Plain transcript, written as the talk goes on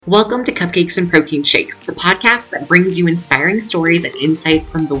Welcome to Cupcakes and Protein Shakes, the podcast that brings you inspiring stories and insight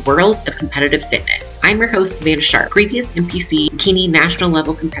from the world of competitive fitness. I'm your host, Savannah Sharp, previous NPC bikini national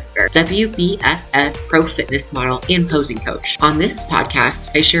level competitor, WBFF pro fitness model, and posing coach. On this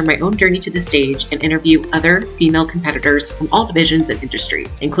podcast, I share my own journey to the stage and interview other female competitors from all divisions and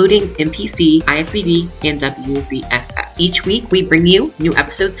industries, including NPC, IFBB, and WBFF. Each week, we bring you new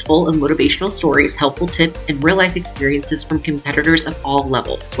episodes full of motivational stories, helpful tips, and real-life experiences from competitors of all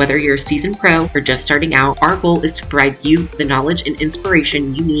levels. Whether you're a seasoned pro or just starting out, our goal is to provide you the knowledge and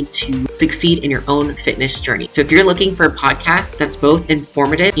inspiration you need to succeed in your own fitness journey. So if you're looking for a podcast that's both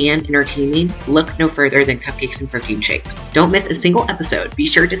informative and entertaining, look no further than Cupcakes and Protein Shakes. Don't miss a single episode. Be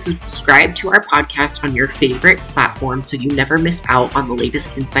sure to subscribe to our podcast on your favorite platform so you never miss out on the latest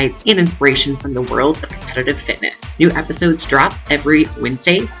insights and inspiration from the world of competitive fitness. New episodes drop every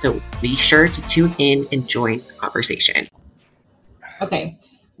Wednesday, so be sure to tune in and join the conversation. Okay,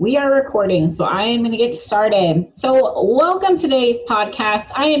 we are recording, so I am going to get started. So welcome to today's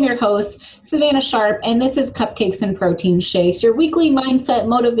podcast. I am your host, Savannah Sharp, and this is Cupcakes and Protein Shakes, your weekly mindset,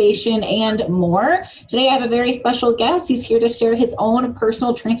 motivation, and more. Today I have a very special guest. He's here to share his own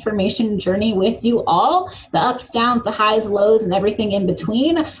personal transformation journey with you all, the ups, downs, the highs, lows, and everything in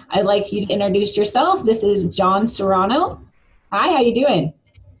between. I'd like you to introduce yourself. This is John Serrano. Hi, how you doing?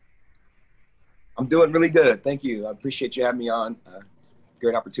 I'm doing really good. Thank you. I appreciate you having me on.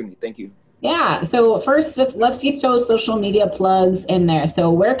 Great opportunity. Thank you. Yeah. So first, just let's get those social media plugs in there.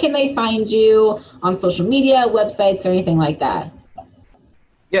 So where can they find you on social media, websites, or anything like that?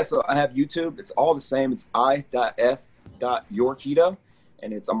 Yeah. So I have YouTube. It's all the same. It's i.f.yourketo.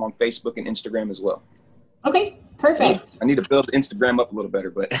 And I'm on Facebook and Instagram as well. Okay. Perfect. I need to build Instagram up a little better,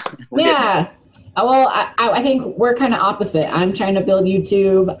 but yeah. Well, I think we're kind of opposite. I'm trying to build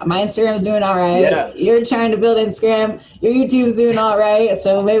YouTube. My Instagram's doing all right. Yes. You're trying to build Instagram. Your YouTube's doing all right.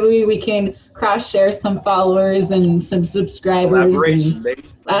 So maybe we can cross-share some followers and some subscribers. And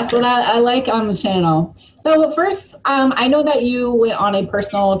that's what I like on the channel. So first, I know that you went on a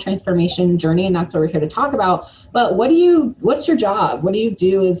personal transformation journey, and that's what we're here to talk about. But what's your job? What do you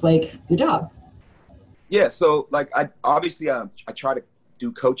do is like your job? Yeah. So like I try to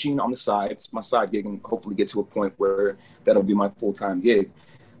do coaching on the side. It's my side gig, and hopefully get to a point where that'll be my full-time gig.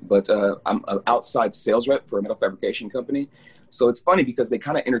 But I'm an outside sales rep for a metal fabrication company. So it's funny because they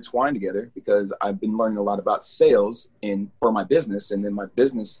kind of intertwine together, because I've been learning a lot about sales for my business. And then my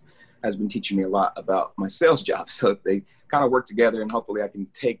business has been teaching me a lot about my sales job. So they kind of work together, and hopefully I can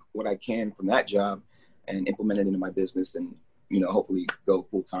take what I can from that job and implement it into my business and, hopefully go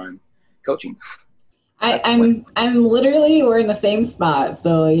full-time coaching. I'm literally, we're in the same spot.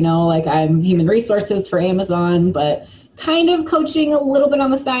 So, like I'm human resources for Amazon, but kind of coaching a little bit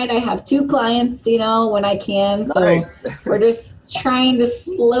on the side. I have 2 clients, when I can. Nice. So we're just trying to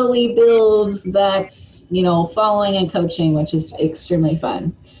slowly build that, following and coaching, which is extremely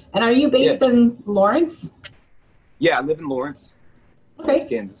fun. And are you based in Lawrence? Yeah, I live in Lawrence. Okay.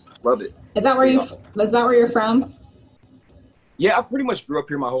 Kansas. Love it. Is that where you're from? Yeah, I pretty much grew up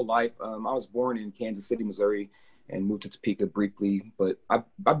here my whole life. I was born in Kansas City, Missouri, and moved to Topeka briefly. But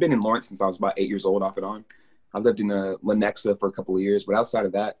I've been in Lawrence since I was about 8 years old, off and on. I lived in Lenexa for a couple of years, but outside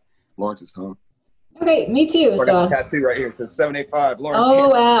of that, Lawrence is home. Okay, me too. I got a tattoo right here. It says 785 Lawrence, Oh,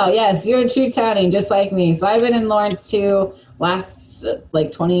 Kansas. wow. Yes, you're a true townie, just like me. So I've been in Lawrence too last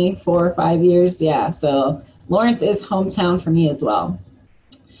 24 or 5 years. Yeah, so Lawrence is hometown for me as well.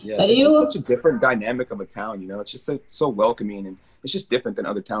 Yeah, so it's just such a different dynamic of a town, It's just so welcoming, and it's just different than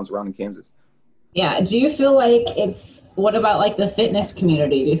other towns around in Kansas. Yeah. Do you feel like what about like the fitness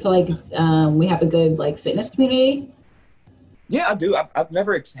community? Do you feel like we have a good like fitness community? Yeah, I do. I've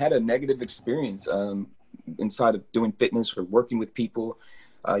never had a negative experience inside of doing fitness or working with people.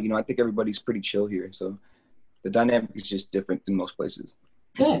 I think everybody's pretty chill here. So the dynamic is just different than most places.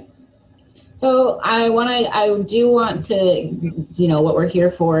 Good. So I do want to, what we're here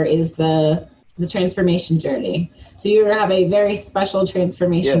for is the transformation journey. So you have a very special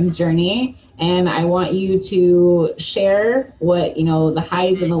transformation journey, and I want you to share what, the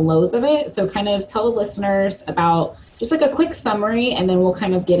highs and the lows of it. So kind of tell the listeners about just like a quick summary, and then we'll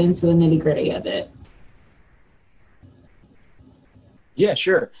kind of get into the nitty gritty of it. Yeah,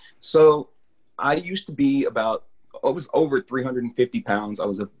 sure. So I used to be I was over 350 pounds. I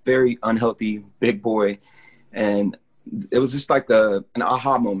was a very unhealthy big boy. And it was just like an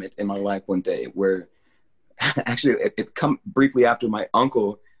aha moment in my life one day where actually it come briefly after my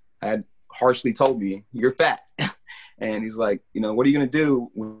uncle had harshly told me, "You're fat." And he's like, "What are you going to do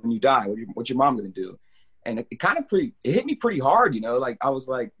when you die? What's your mom going to do?" And it hit me pretty hard, like I was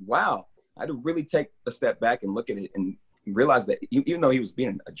like, wow, I had to really take a step back and look at it and realized that even though he was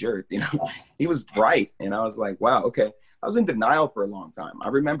being a jerk, he was right. And I was like, wow, okay. I was in denial for a long time. I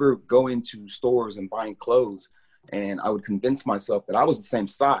remember going to stores and buying clothes, and I would convince myself that I was the same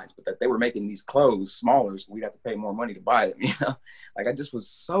size, but that they were making these clothes smaller, so we'd have to pay more money to buy them. Like I just was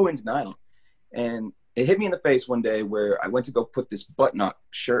so in denial. And it hit me in the face one day where I went to go put this button-up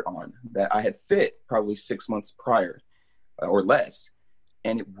shirt on that I had fit probably 6 months prior or less.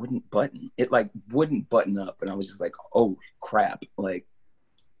 And it wouldn't button. It like wouldn't button up. And I was just like, oh crap. Like,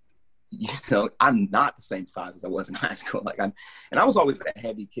 I'm not the same size as I was in high school. And I was always a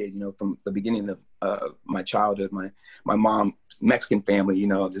heavy kid, from the beginning of my childhood. My mom's Mexican family,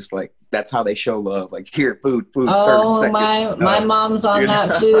 just like, that's how they show love. Like, here, food, oh, 30 seconds. my mom's on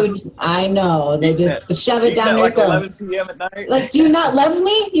that food. I know. They just shove it down your throat. 11 p.m. at night. Like, do you not love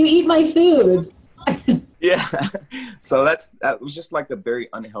me? You eat my food. Yeah. So that was just like a very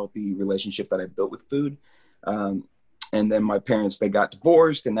unhealthy relationship that I built with food. And then my parents, they got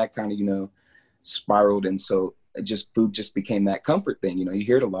divorced, and that kind of, spiraled. And so food just became that comfort thing. You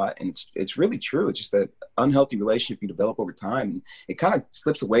hear it a lot, and it's really true. It's just that unhealthy relationship you develop over time. And it kind of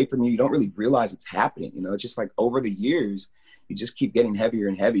slips away from you. You don't really realize it's happening. It's just like over the years, you just keep getting heavier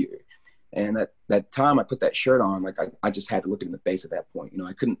and heavier. And that time I put that shirt on, like I just had to look it in the face at that point.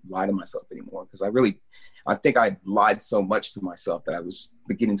 I couldn't lie to myself anymore, because I think I lied so much to myself that I was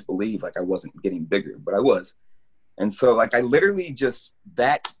beginning to believe like I wasn't getting bigger, but I was. And so like I literally just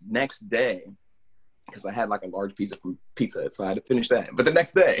that next day, because I had like a large pizza from Pizza Hut, so I had to finish that. But the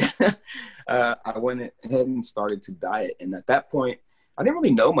next day, I went ahead and started to diet. And at that point, I didn't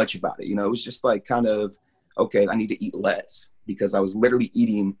really know much about it. It was just like kind of, okay, I need to eat less, because I was literally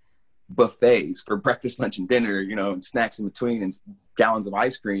eating buffets for breakfast, lunch, and dinner, and snacks in between, and gallons of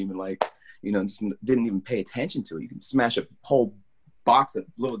ice cream, and just didn't even pay attention to it. You can smash a whole box of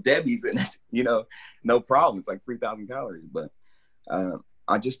Little Debbie's and no problem. It's like 3,000 calories. But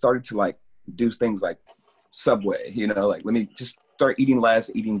I just started to like do things like Subway, like let me just start eating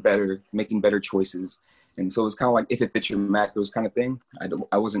less, eating better, making better choices. And so it was kind of like if it fits your macros kind of thing.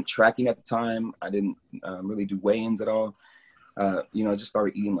 I wasn't tracking at the time. I didn't really do weigh-ins at all. Just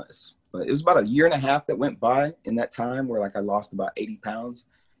started eating less. But it was about a year and a half that went by in that time where like I lost about 80 pounds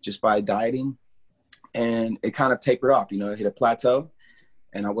just by dieting. And it kind of tapered off, it hit a plateau,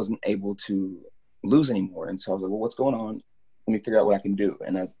 and I wasn't able to lose anymore. And so I was like, well, what's going on? Let me figure out what I can do.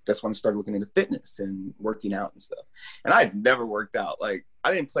 And that's when I started looking into fitness and working out and stuff. And I had never worked out. Like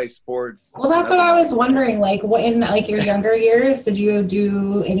I didn't play sports. Well, that's what I was wondering. Like what in like your younger years, did you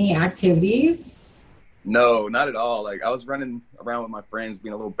do any activities? No, not at all. Like I was running around with my friends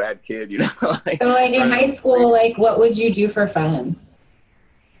being a little bad kid, So like in high school, like what would you do for fun?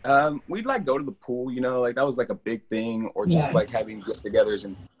 We'd like go to the pool, like that was like a big thing, or just like having get-togethers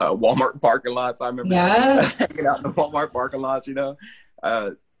in Walmart parking lots. I remember hanging out in the Walmart parking lots.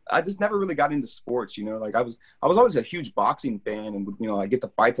 I just never really got into sports. Like I was always a huge boxing fan, and would I get the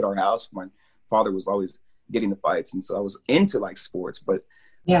fights at our house. My father was always getting the fights, and so I was into like sports, but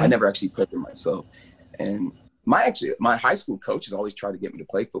I never actually played them myself. And my high school coaches always tried to get me to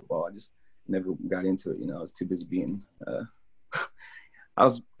play football. I just never got into it. I was too busy being. I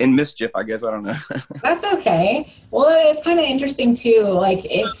was in mischief, I guess. I don't know. That's okay. Well, it's kind of interesting too. Like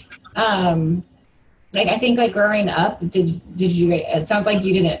if, like I think like growing up, did you? It sounds like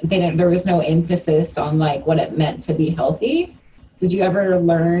you didn't. There was no emphasis on like what it meant to be healthy. Did you ever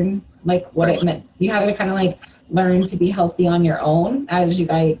learn like what it meant? You had to kind of like learn to be healthy on your own as you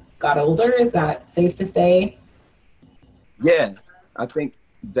guys got older. Is that safe to say? Yeah, I think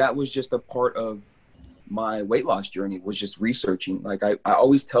that was just a part of my weight loss journey, was just researching. Like I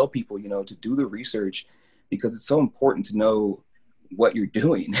always tell people, to do the research, because it's so important to know what you're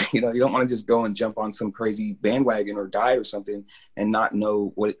doing. You don't want to just go and jump on some crazy bandwagon or diet or something and not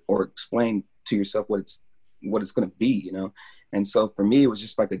know or explain to yourself what it's going to be, And so for me, it was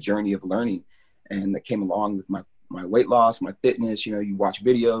just like a journey of learning, and that came along with my weight loss, my fitness. You watch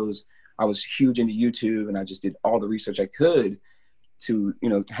videos. I was huge into YouTube, and I just did all the research I could to,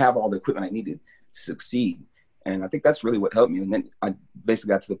 have all the equipment I needed to succeed. And I think that's really what helped me. And then I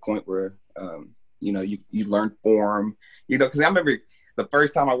basically got to the point where, you learn form, because I remember the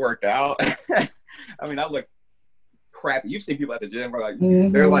first time I worked out, I mean, I looked crappy. You've seen people at the gym where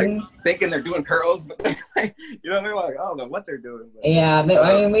they're like thinking they're doing curls, but they're like, they're like, I don't know what they're doing. But, I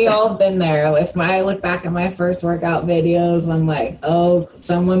mean, we all been there. If I look back at my first workout videos, I'm like, oh,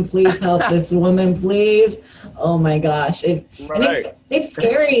 someone please help this woman, please. Oh my gosh. It's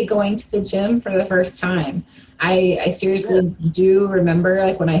scary going to the gym for the first time. I seriously do remember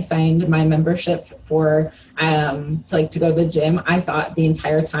like when I signed my membership for to go to the gym, I thought the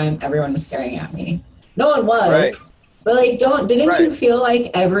entire time everyone was staring at me. No one was. But like, didn't you Right. feel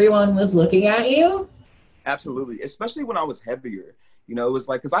like everyone was looking at you? Absolutely. Especially when I was heavier. You know, it was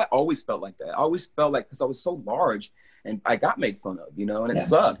like, because I always felt like that. I always felt like, because I was so large and I got made fun of, you know, and it Yeah.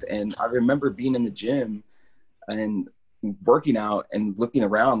 sucked. And I remember being in the gym and working out and looking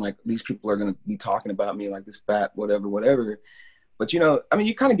around like these people are going to be talking about me like this fat, whatever, whatever. But, you know, I mean,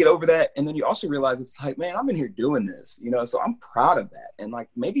 you kind of get over that. And then you also realize it's like, man, I'm in here doing this, you know, so I'm proud of that. And like,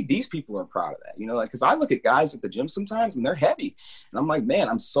 maybe these people are proud of that, you know, like, cause I look at guys at the gym sometimes and they're heavy and I'm like, man,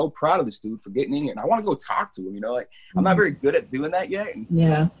 I'm so proud of this dude for getting in here. And I want to go talk to him, you know, like I'm not very good at doing that yet. And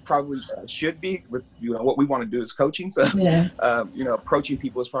Yeah. probably should be with, you know, what we want to do is coaching. So, Yeah. you know, approaching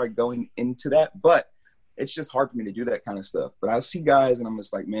people is probably going into that, but it's just hard for me to do that kind of stuff. But I see guys and I'm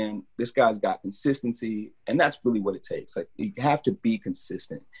just like, man, this guy's got consistency. And that's really what it takes. Like you have to be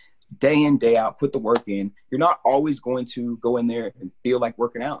consistent day in, day out, put the work in. You're not always going to go in there and feel like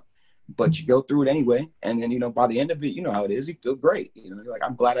working out, but you go through it anyway. And then, you know, by the end of it, you know how it is. You feel great. You know, you're like,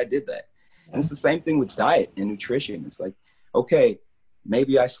 I'm glad I did that. And it's the same thing with diet and nutrition. It's like, okay,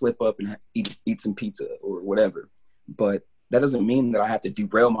 maybe I slip up and eat some pizza or whatever, but that doesn't mean that I have to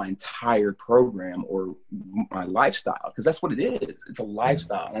derail my entire program or my lifestyle, because that's what it is. It's a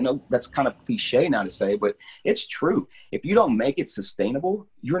lifestyle. I know that's kind of cliche now to say, but it's true. If you don't make it sustainable,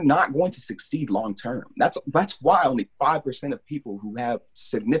 you're not going to succeed long term. That's why only 5% of people who have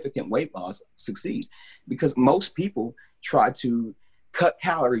significant weight loss succeed, because most people try to cut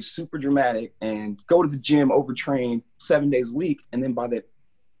calories super dramatic and go to the gym overtrained 7 days a week, and then by the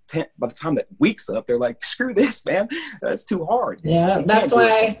time that week's up, they're like, screw this, man. That's too hard. Yeah, that's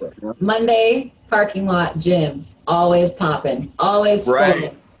why Monday, parking lot gyms, always popping, always full.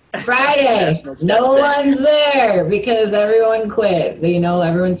 Right. Friday, no one's there because everyone quit. You know,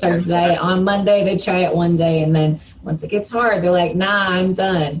 everyone starts diet on Monday. They try it one day, and then once it gets hard, they're like, nah, I'm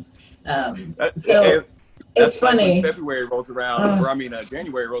done. So it's funny. When February rolls around, or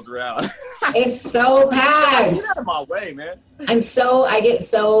January rolls around. It's so packed. Get out of my way, man. I get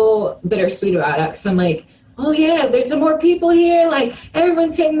so bittersweet about it because I'm like, oh yeah, there's some more people here. Like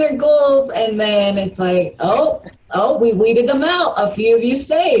everyone's hitting their goals, and then it's like, oh, we weeded them out. A few of you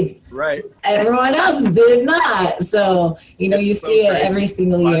stayed. Right. Everyone else did not. So you know, you see it every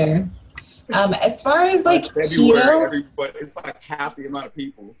single year. As far as like keto, it's like half the amount of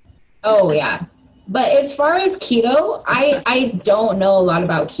people. Oh yeah. But as far as keto, I don't know a lot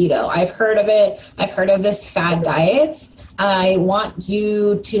about keto. I've heard of it. I've heard of this fad diets. I want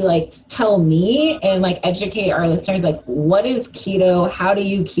you to like tell me and like educate our listeners, like what is keto? How do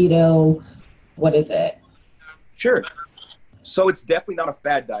you keto? What is it? Sure. So it's definitely not a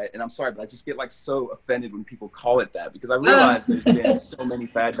fad diet. And I'm sorry, but I just get like so offended when people call it that, because I realize there's been so many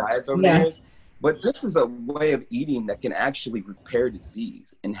fad diets over the years. But this is a way of eating that can actually repair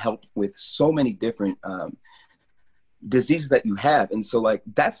disease and help with so many different diseases that you have. And so like,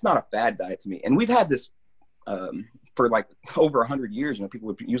 that's not a fad diet to me. And we've had this for like over 100 years, you know, people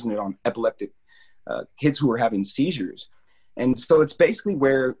have been using it on epileptic kids who are having seizures. And so it's basically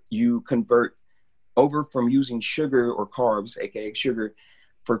where you convert over from using sugar or carbs, AKA sugar,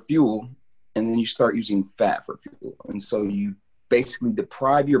 for fuel, and then you start using fat for fuel. And so you basically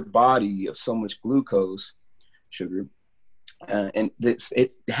deprive your body of so much glucose, sugar, and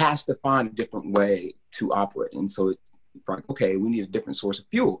it has to find a different way to operate. And so it's like, okay, we need a different source of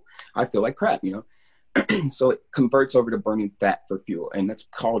fuel. I feel like crap, you know? So it converts over to burning fat for fuel. And that's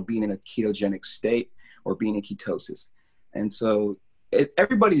called being in a ketogenic state or being in ketosis. And so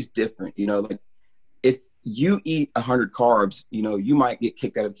everybody's different, you know, like if you eat 100 carbs, you know, you might get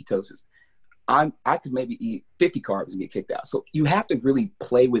kicked out of ketosis. I could maybe eat 50 carbs and get kicked out. So you have to really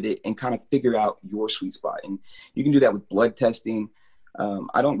play with it and kind of figure out your sweet spot. And you can do that with blood testing.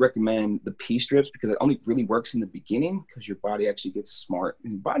 I don't recommend the P strips because it only really works in the beginning because your body actually gets smart.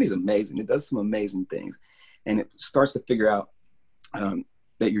 And your body's amazing. It does some amazing things. And it starts to figure out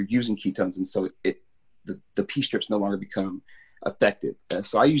that you're using ketones. And so the P strips no longer become effective.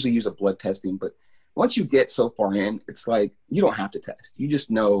 So I usually use a blood testing. But once you get so far in, it's like you don't have to test. You just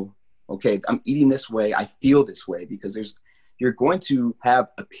know, okay, I'm eating this way. I feel this way because you're going to have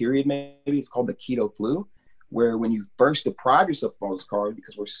a period, maybe it's called the keto flu, where when you first deprive yourself of all this carb,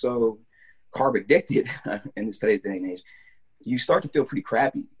 because we're so carb addicted in today's day and age, you start to feel pretty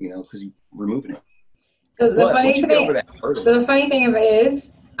crappy, you know, because you're removing it. So the funny thing of it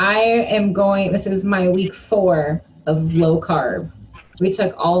is, this is my week 4 of low carb. We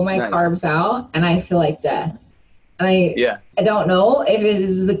took all my carbs out and I feel like death. I don't know if it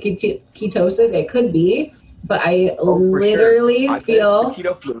is the ketosis. It could be, but I literally feel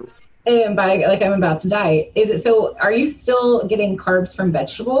and by like I'm about to die. Is it so? Are you still getting carbs from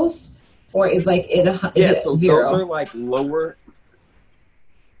vegetables? or is like it? Yeah, Is so it zero? those are like lower.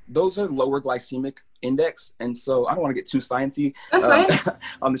 Those are lower glycemic index, and so I don't want to get too sciencey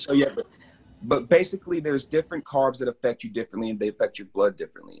on the show yet, but basically there's different carbs that affect you differently, and they affect your blood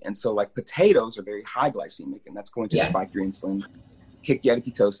differently. And so like potatoes are very high glycemic, and that's going to spike your insulin, kick you out of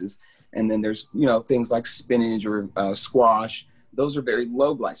ketosis. And then there's things like spinach or squash. Those are very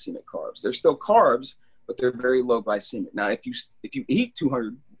low glycemic carbs. They're still carbs, but they're very low glycemic. Now, if you eat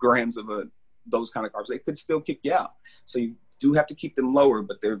 200 grams of those kind of carbs, they could still kick you out. So you do have to keep them lower,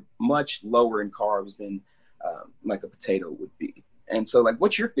 but they're much lower in carbs than like a potato would be. And so like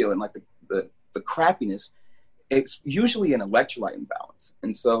what you're feeling, like the crappiness, it's usually an electrolyte imbalance.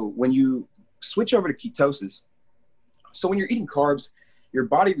 And so when you switch over to ketosis, so when you're eating carbs, your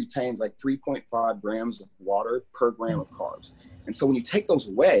body retains like 3.5 grams of water per gram of carbs. And so when you take those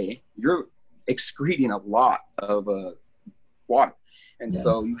away, you're excreting a lot of water. And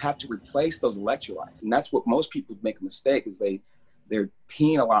so you have to replace those electrolytes. And that's what most people make a mistake is they're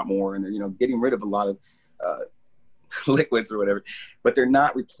peeing a lot more and they're, getting rid of a lot of liquids or whatever, but they're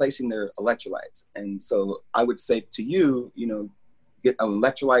not replacing their electrolytes. And so I would say to you, get an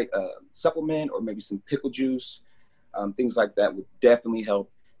electrolyte supplement or maybe some pickle juice, things like that would definitely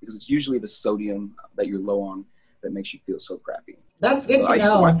help because it's usually the sodium that you're low on that makes you feel so crappy. That's good to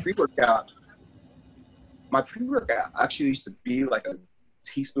know. My pre-workout actually used to be like a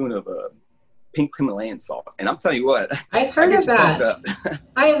teaspoon of pink Himalayan salt. And I'm telling you what, I've heard of that.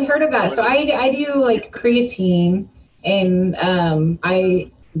 I've heard of that. So I do like creatine and I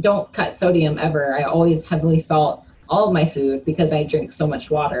don't cut sodium ever. I always heavily salt all of my food because I drink so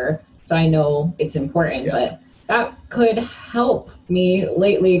much water. So I know it's important, but that could help me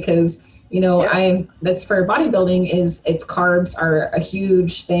lately because that's for bodybuilding is its carbs are a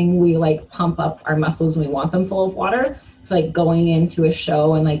huge thing. We like pump up our muscles and we want them full of water. It's like going into a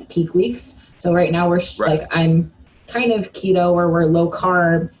show and like peak weeks. So right now we're like, I'm kind of keto or we're low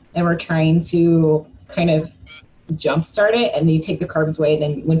carb and we're trying to kind of jumpstart it. And then you take the carbs away.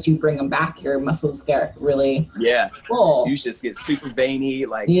 Then once you bring them back, your muscles get really full. You just get super veiny.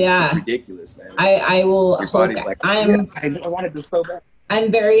 Like it's ridiculous, man. I will. Your body's like, I wanted this so bad. I'm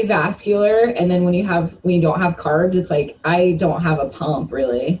very vascular, and then when you don't have carbs, it's like I don't have a pump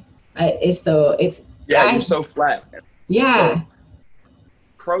really. You're so flat. Man. Yeah. So,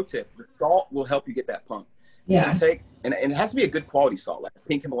 pro tip: the salt will help you get that pump. Yeah. And it has to be a good quality salt, like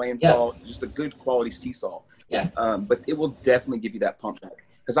pink Himalayan salt, just a good quality sea salt. Yeah. But it will definitely give you that pump back.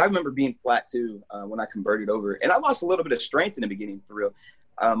 Because I remember being flat too when I converted over, and I lost a little bit of strength in the beginning for real.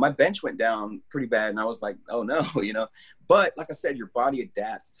 My bench went down pretty bad, and I was like, oh no, But like I said, your body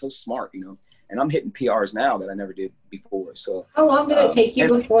adapts. It's so smart, And I'm hitting PRs now that I never did before. So how long did it take you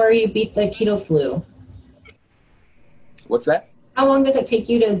before you beat the keto flu? What's that? How long does it take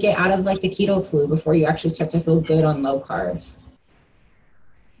you to get out of like the keto flu before you actually start to feel good on low carbs?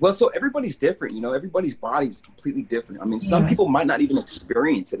 Well, so everybody's different, everybody's body is completely different. I mean, some people might not even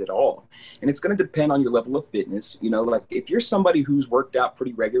experience it at all. And it's going to depend on your level of fitness. Like if you're somebody who's worked out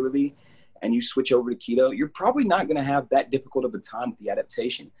pretty regularly and you switch over to keto, you're probably not going to have that difficult of a time with the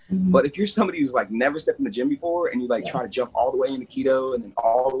adaptation. Mm-hmm. But if you're somebody who's like never stepped in the gym before and you like try to jump all the way into keto and then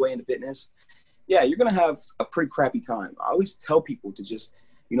all the way into fitness, you're going to have a pretty crappy time. I always tell people to just,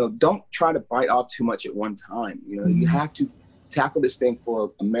 don't try to bite off too much at one time. You have to tackle this thing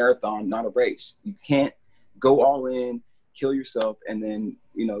for a marathon, not a race. You can't go all in, kill yourself, and then,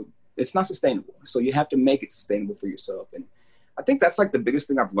 it's not sustainable. So you have to make it sustainable for yourself. And I think that's like the biggest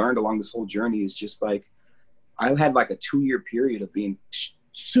thing I've learned along this whole journey is just like, I had like a 2-year period of being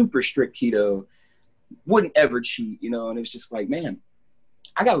super strict keto, wouldn't ever cheat, and it's just like, man,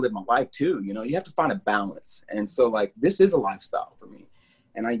 I got to live my life too. You have to find a balance. And so like, this is a lifestyle for me.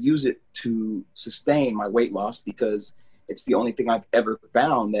 And I use it to sustain my weight loss because it's the only thing I've ever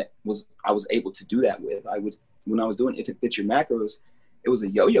found that I was able to do that with. When I was doing If It Fits Your Macros, it was a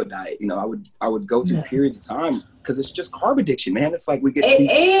yo-yo diet. I would go through periods of time because it's just carb addiction, man. It's like we get.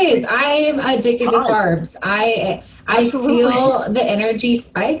 I am addicted to carbs. I feel the energy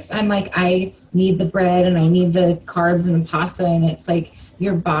spikes. I'm like, I need the bread and I need the carbs and the pasta, and it's like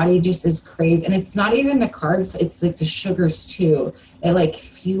your body just is crazy. And it's not even the carbs; it's like the sugars too. It like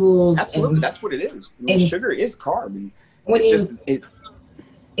fuels. Absolutely, that's what it is. Sugar is carb. And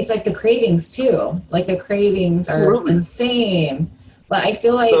it's like the cravings too. Like the cravings are insane. But I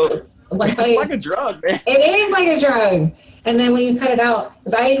feel like it's like a drug, man. It is like a drug. And then when you cut it out,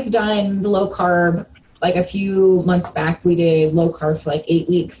 because I've done the low carb, like a few months back, we did low carb for like 8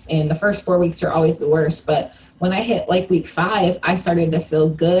 weeks. And the first 4 weeks are always the worst. But when I hit like week 5, I started to feel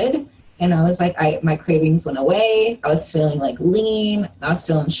good. And I was like, my cravings went away. I was feeling like lean. I was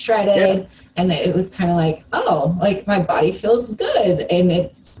feeling shredded. And it was kind of like, oh, like my body feels good. And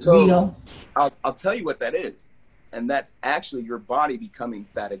it's, So you know. I'll tell you what that is. And that's actually your body becoming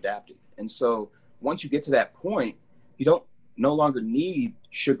fat adapted. And so once you get to that point, you don't no longer need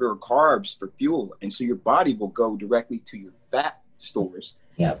sugar or carbs for fuel. And so your body will go directly to your fat stores.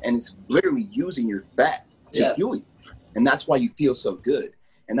 Yep. And it's literally using your fat to fuel you. And that's why you feel so good.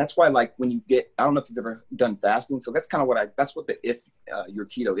 And that's why, like, when you get, I don't know if you've ever done fasting. So that's kind of that's what your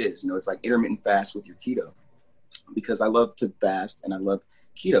keto is. You know, it's like intermittent fast with your keto, because I love to fast and I love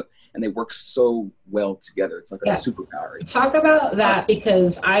keto, and they work so well together. It's like a superpower. Talk about that,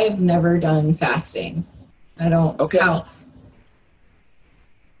 because I've never done fasting. I don't. Okay.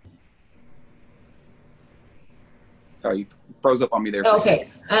 Oh, you froze up on me there. Okay.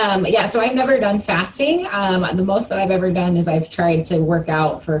 So I've never done fasting. The most that I've ever done is I've tried to work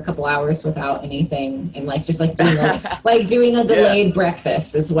out for a couple hours without anything, and like just like doing a delayed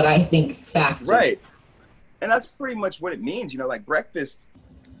breakfast is what I think fasting. Right. And that's pretty much what it means. You know, like breakfast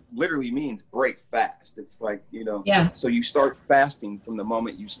literally means break fast. It's like, you know, so you start fasting from the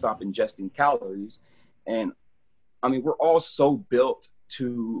moment you stop ingesting calories. And I mean, we're all so built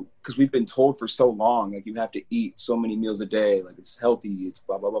to, because we've been told for so long, like you have to eat so many meals a day, like it's healthy, it's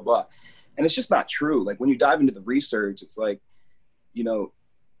blah, blah, blah, blah. And it's just not true. Like when you dive into the research, it's like, you know,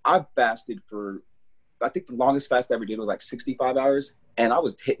 I've fasted for, I think the longest fast I ever did was like 65 hours. And I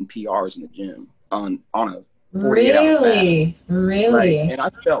was hitting PRs in the gym on a 48-hour fast. Really? And I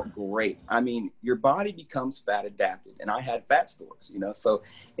felt great. I mean, your body becomes fat adapted, and I had fat stores, you know? So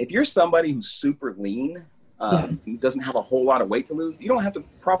if you're somebody who's super lean, who doesn't have a whole lot of weight to lose, you don't have to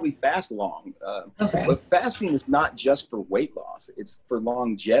probably fast long. But fasting is not just for weight loss. It's for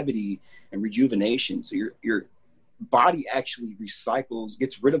longevity and rejuvenation. So your body actually recycles,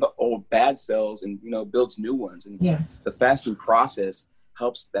 gets rid of the old bad cells, and, you know, builds new ones. And the fasting process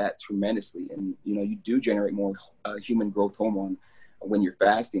helps that tremendously. And, you know, you do generate more human growth hormone when you're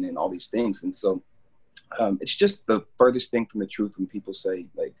fasting and all these things. And so it's just the furthest thing from the truth when people say,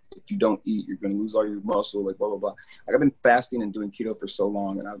 like, if you don't eat, you're going to lose all your muscle, like blah, blah, blah. Like I've been fasting and doing keto for so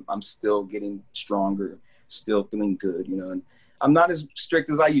long, and I'm still getting stronger, still feeling good, you know, and I'm not as strict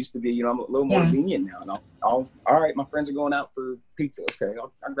as I used to be. You know, I'm a little more lenient now, and I'll all right, my friends are going out for pizza. Okay,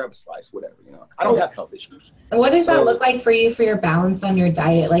 I'll grab a slice, whatever, you know. I don't have health issues. What does that look like for you, for your balance on your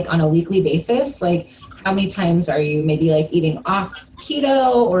diet, like on a weekly basis? Like how many times are you maybe like eating off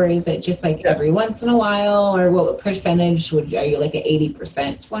keto, or is it just like every once in a while, or what percentage are you like at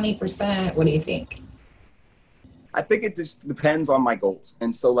 80%, 20%? What do you think? I think it just depends on my goals.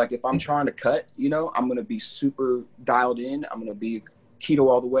 And so like if I'm trying to cut, you know, I'm going to be super dialed in. I'm going to be keto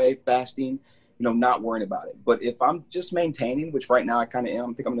all the way, fasting, you know, not worrying about it. But if I'm just maintaining, which right now I kind of am, I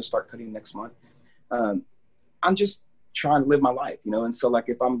think I'm going to start cutting next month. I'm just trying to live my life, you know? And so like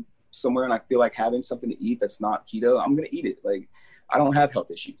if I'm somewhere and I feel like having something to eat that's not keto, I'm going to eat it. Like I don't have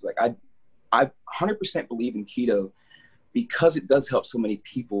health issues. Like I 100% believe in keto because it does help so many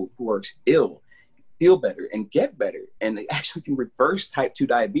people who are ill feel better and get better, and they actually can reverse type 2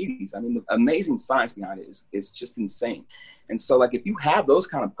 diabetes. I mean, the amazing science behind it is just insane. And so like if you have those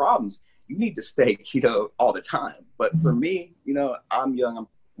kind of problems, you need to stay keto all the time. But for me, you know, I'm young,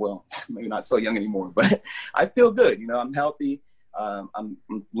 well, maybe not so young anymore, but I feel good, you know, I'm healthy, I'm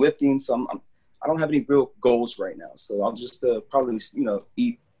lifting, so I don't have any real goals right now. So I'll just probably, you know,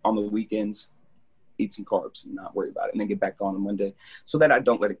 eat on the weekends, eat some carbs and not worry about it, and then get back on Monday so that I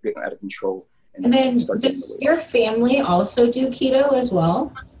don't let it get out of control. And then does your family also do keto as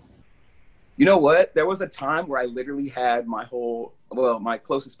well? You know what? There was a time where I literally had my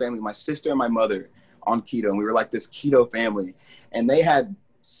closest family, my sister and my mother, on keto. And we were like this keto family. And they had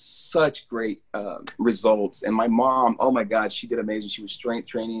such great results. And my mom, oh my God, she did amazing. She was strength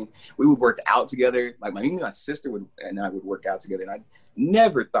training. We would work out together. Like my sister and I would work out together. And I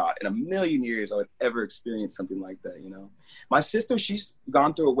never thought in a million years I would ever experience something like that, you know. My sister, she's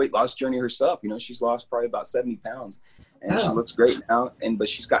gone through a weight loss journey herself. You know, she's lost probably about 70 pounds. And she looks great now. But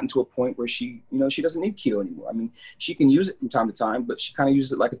she's gotten to a point where she, you know, she doesn't need keto anymore. I mean, she can use it from time to time, but she kind of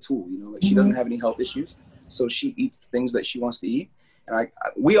uses it like a tool, you know. Like she doesn't have any health issues. So she eats the things that she wants to eat. And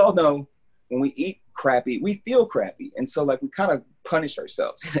we all know when we eat crappy, we feel crappy. And so like we kind of punish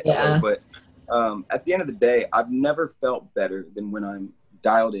ourselves. Yeah. But at the end of the day, I've never felt better than when I'm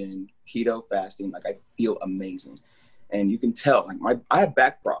dialed in keto fasting. Like I feel amazing. And you can tell, like I have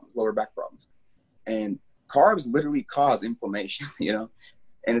back problems, lower back problems. And carbs literally cause inflammation, you know,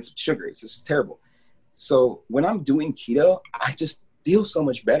 and it's sugar. It's just terrible. So when I'm doing keto, I just feel so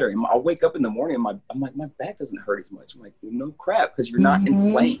much better. And I'll wake up in the morning and I'm like, my back doesn't hurt as much. I'm like, no crap, because you're not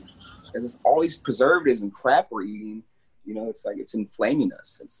inflamed. There's all these preservatives and crap we're eating. You know, it's like it's inflaming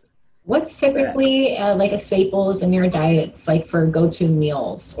us. It's What's typically like a staples in your diets, like for go-to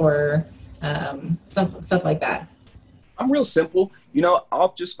meals or stuff like that? I'm real simple. You know,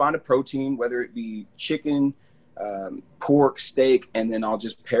 I'll just find a protein, whether it be chicken, pork, steak, and then I'll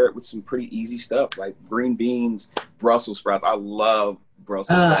just pair it with some pretty easy stuff like green beans, Brussels sprouts. I love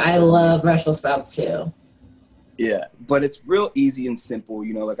Brussels sprouts. I love Brussels sprouts too. Yeah, but it's real easy and simple,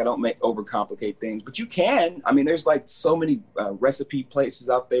 you know, like I don't overcomplicate things, but you can. I mean, there's like so many recipe places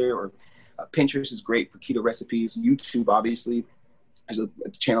out there, or Pinterest is great for keto recipes. YouTube, obviously, there's a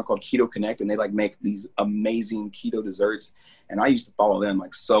channel called Keto Connect, and they like make these amazing keto desserts. And I used to follow them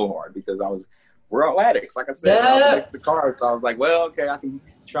like so hard because we're all addicts. Like I said, I was addicted to carbs. So I was like, well, okay, I can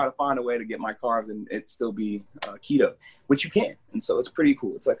try to find a way to get my carbs and it still be keto, which you can. And so it's pretty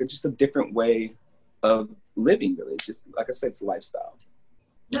cool. It's like just a different way of living, really. It's just, like I said, it's a lifestyle.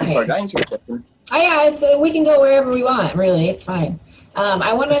 Nice. I'm sorry, did I answer the question? Yeah, so we can go wherever we want, really. It's fine.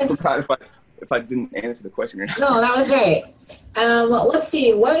 I want to... If I didn't answer the question or not. No, that was right. Let's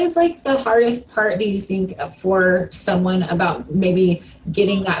see. What is like the hardest part, do you think, for someone about maybe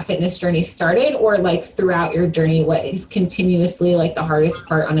getting that fitness journey started, or like throughout your journey, what is continuously like the hardest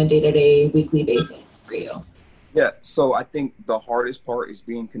part on a day-to-day, weekly basis for you? Yeah, so I think the hardest part is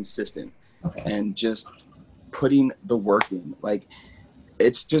being consistent. Okay. And just putting the work in. Like,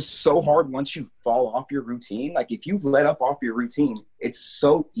 it's just so hard once you fall off your routine. Like, if you've let up off your routine, it's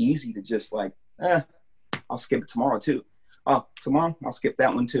so easy to just like, I'll skip it tomorrow too. Oh, tomorrow, I'll skip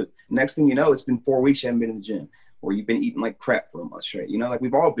that one too. Next thing you know, it's been 4 weeks you haven't been in the gym, or you've been eating like crap for a month straight. You know, like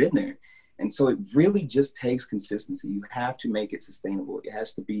we've all been there. And so it really just takes consistency. You have to make it sustainable. It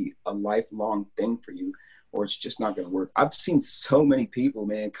has to be a lifelong thing for you, or it's just not going to work. I've seen so many people,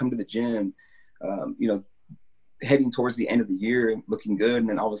 man, come to the gym, you know, heading towards the end of the year looking good, and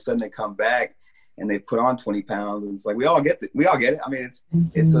then all of a sudden they come back and they put on 20 pounds. And it's like, we all get it. I mean,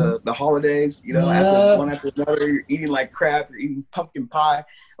 it's the holidays, you know, after one after another, you're eating like crap, you're eating pumpkin pie,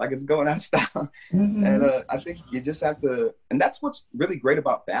 like it's going out of style. And I think you just have to, and that's what's really great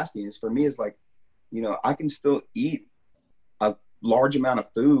about fasting is, for me, is like, you know, I can still eat a large amount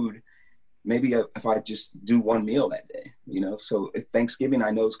of food, maybe if I just do one meal that day, you know. So if Thanksgiving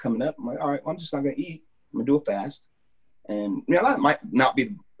I know is coming up, I'm like, all right, well, I'm just not going to eat. I'm going to do a fast. And, you know, that might not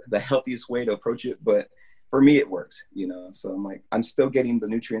be the healthiest way to approach it, but for me, it works, you know. So I'm like, I'm still getting the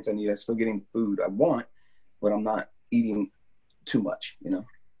nutrients I need. I'm still getting food I want, but I'm not eating too much, you know.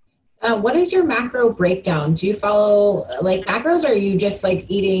 What is your macro breakdown? Do you follow like macros, or are you just like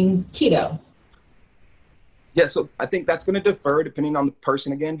eating keto? Yeah, so I think that's going to differ depending on the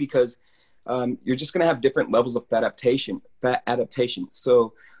person again, because you're just going to have different levels of fat adaptation.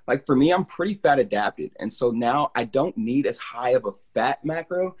 So like for me, I'm pretty fat adapted. And so now I don't need as high of a fat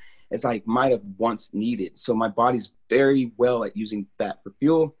macro as I might have once needed. So my body's very well at using fat for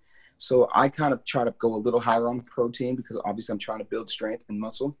fuel. So I kind of try to go a little higher on protein because obviously I'm trying to build strength and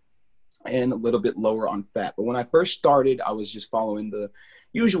muscle, and a little bit lower on fat. But when I first started, I was just following the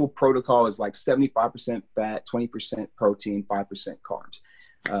usual protocol, is like 75% fat, 20% protein, 5% carbs,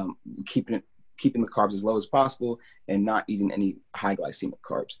 keeping the carbs as low as possible and not eating any high glycemic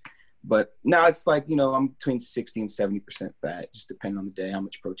carbs. But now it's like, you know, I'm between 60 and 70% fat, just depending on the day, how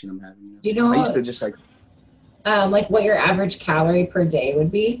much protein I'm having. You know? Do you know, I used to just like what your average calorie per day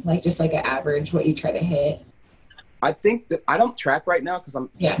would be? Like just like an average, what you try to hit? I think that I don't track right now because I'm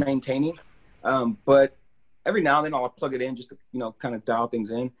just maintaining. But every now and then I'll plug it in just to, you know, kind of dial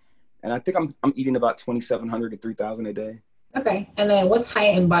things in. And I think I'm eating about 2,700 to 3,000 a day. Okay. And then what's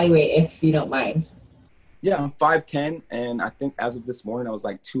height and body weight, if you don't mind? Yeah, I'm 5'10", and I think as of this morning I was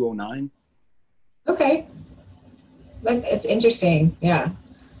like 209. Okay. It's interesting. Yeah.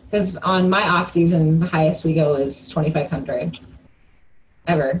 Because on my off season, the highest we go is 2,500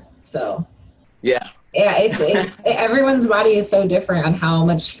 ever. So yeah, it's everyone's body is so different on how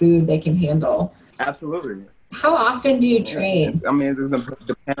much food they can handle. Absolutely. How often do you train? It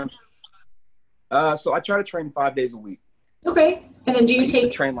depends. So I try to train 5 days a week. Okay. And then do you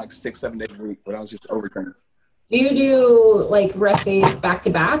train like 6-7 days a week, but I was just overtraining. Do you do like rest days back to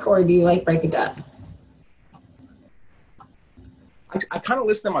back, or do you like break it up? I kind of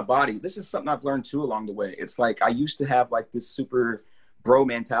listen to my body. This is something I've learned too along the way. It's like I used to have like this super bro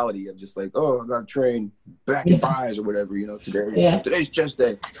mentality of just like, oh, I got to train back and buys or whatever, you know, today's chest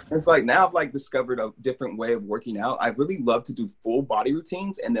day. And it's like now I've like discovered a different way of working out. I really love to do full body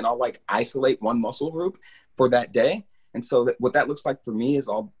routines, and then I'll like isolate one muscle group for that day. And so what that looks like for me is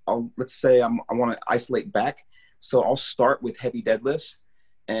I'll let's say I want to isolate back. So I'll start with heavy deadlifts,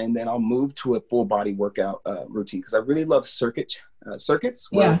 and then I'll move to a full body workout routine, because I really love circuits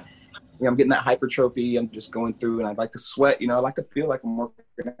where I'm getting that hypertrophy. I'm just going through, and I like to sweat. I like to feel like I'm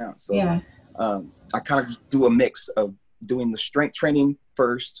working out. So I kind of do a mix of doing the strength training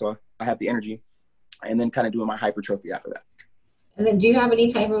first, so I have the energy, and then kind of doing my hypertrophy after that. And then do you have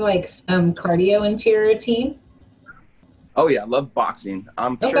any type of like cardio into your routine? Oh yeah, I love boxing.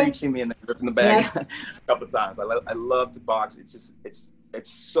 I'm sure you've seen me in the bag a couple of times. I love to box. It's just it's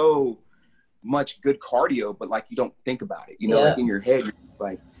so much good cardio, but like you don't think about it. Like in your head, you're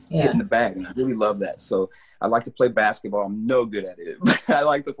like hitting the bag, and I really love that. So I like to play basketball. I'm no good at it, but I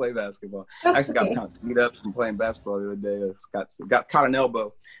like to play basketball. I actually got kind of beat up from playing basketball the other day. Got caught an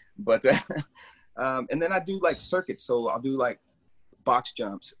elbow, but and then I do like circuits. So I'll do like box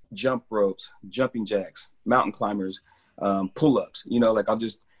jumps, jump ropes, jumping jacks, mountain climbers, pull-ups. Like I'll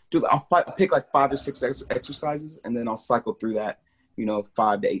pick like 5 or 6 exercises, and then I'll cycle through that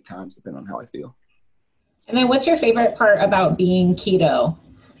 5 to 8 times, depending on how I feel. And then what's your favorite part about being keto?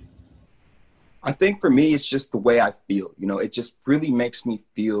 I think for me, it's just the way I feel. It just really makes me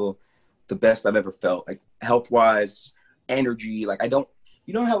feel the best I've ever felt, like health-wise, energy. Like I don't,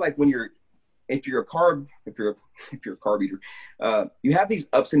 how like when if you're a carb eater, you have these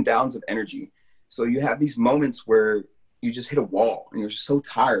ups and downs of energy. So you have these moments where you just hit a wall and you're just so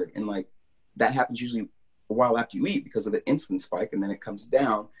tired. And like that happens usually a while after you eat because of the insulin spike, and then it comes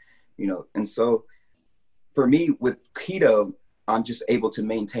down, And so for me with keto, I'm just able to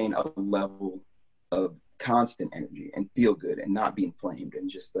maintain a level of constant energy and feel good and not be inflamed. And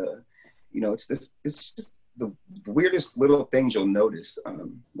just, it's just the weirdest little things you'll notice.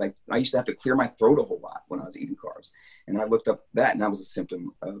 Like I used to have to clear my throat a whole lot when I was eating carbs, and I looked up that, and that was a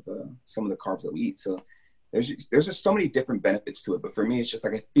symptom of some of the carbs that we eat. So there's just so many different benefits to it. But for me, it's just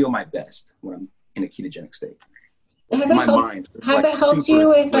like I feel my best when I'm in a ketogenic state. Has that helped you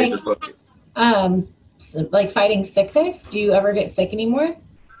with like fighting sickness? Do you ever get sick anymore?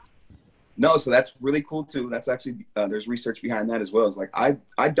 No, so that's really cool too. That's actually there's research behind that as well. It's like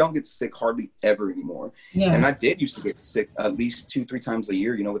I don't get sick hardly ever anymore. Yeah. And I did used to get sick at least 2-3 times a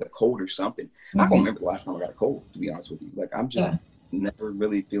year, with a cold or something. Mm-hmm. I don't remember the last time I got a cold, to be honest with you. Like I'm just never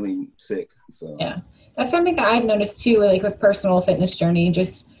really feeling sick. So that's something that I've noticed too, like with personal fitness journey,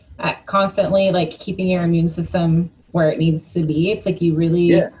 just constantly like keeping your immune system where it needs to be. It's like you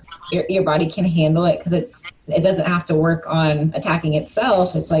really your body can handle it because it doesn't have to work on attacking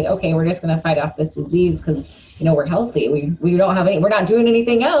itself. It's like, okay, we're just going to fight off this disease because we're healthy. We don't have we're not doing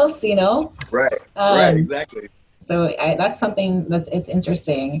anything else. Right. Right. Exactly. So that's something it's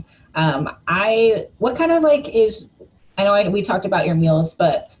interesting. What kind of like is, I know we talked about your meals,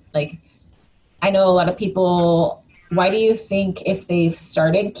 but like I know a lot of people. Why do you think if they've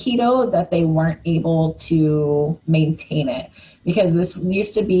started keto that they weren't able to maintain it? Because this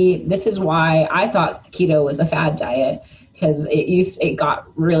is why I thought keto was a fad diet, because it got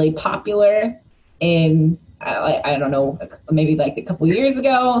really popular in, I don't know, maybe like a couple years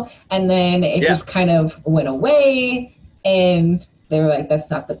ago. And then it just kind of went away, and they were like, that's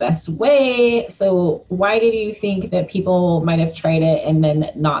not the best way. So why did you think that people might have tried it and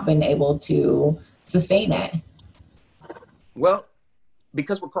then not been able to sustain it? Well,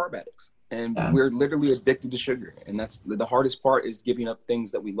 because we're carb addicts, and we're literally addicted to sugar. And that's the hardest part, is giving up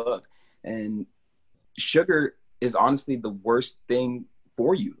things that we love. And sugar is honestly the worst thing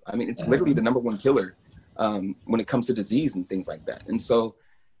for you. I mean, it's literally the number one killer when it comes to disease and things like that. And so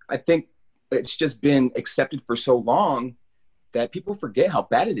I think it's just been accepted for so long that people forget how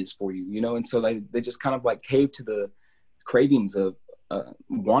bad it is for you, and so they just kind of like cave to the cravings of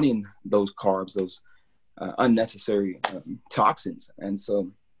wanting those carbs, those unnecessary toxins. And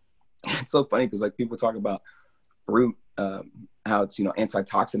so it's so funny because like people talk about fruit, how it's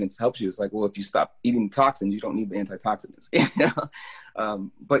antioxidants helps you. It's like, well, if you stop eating toxins, you don't need the antioxidants.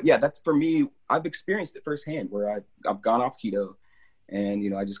 But yeah, that's, for me, I've experienced it firsthand where I've gone off keto,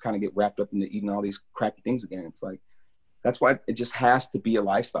 and I just kind of get wrapped up into eating all these crappy things again. It's like, that's why it just has to be a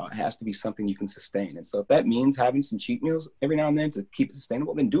lifestyle. It has to be something you can sustain. And so if that means having some cheat meals every now and then to keep it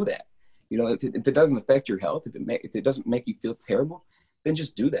sustainable, then do that. If it doesn't affect your health, if it doesn't make you feel terrible, then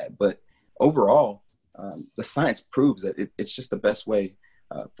just do that. But overall, the science proves that it's just the best way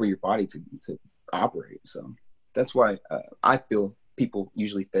for your body to operate. So that's why I feel people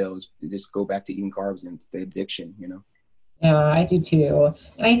usually fail, is they just go back to eating carbs, and it's the addiction, Yeah, I do too.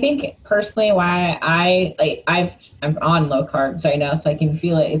 And I think personally why I'm on low carbs right now, so I can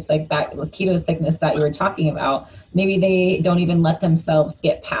feel it. It's like that keto sickness that you were talking about. Maybe they don't even let themselves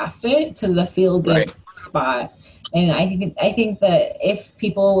get past it to the feel good spot. And I think that if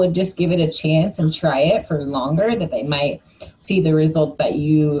people would just give it a chance and try it for longer, that they might see the results that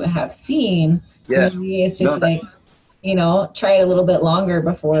you have seen. Yeah. Maybe it's just try it a little bit longer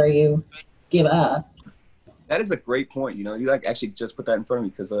before you give up. That is a great point. You like actually just put that in front of me,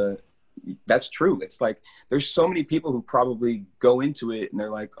 because that's true. It's like there's so many people who probably go into it and they're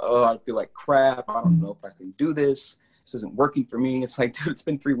like, oh, I feel like crap. I don't know if I can do this. This isn't working for me. It's like, dude, it's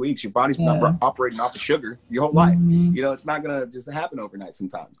been 3 weeks. Your body's been operating off of sugar your whole life. It's not going to just happen overnight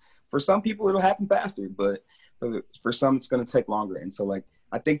sometimes. For some people, it'll happen faster, but for some, it's going to take longer. And so, like,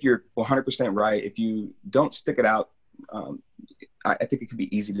 I think you're 100% right. If you don't stick it out, I think it could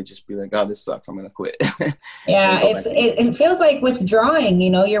be easy to just be like, oh, this sucks, I'm going to quit. Yeah, it feels like withdrawing,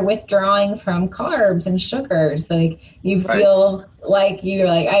 you're withdrawing from carbs and sugars. Like you feel like you're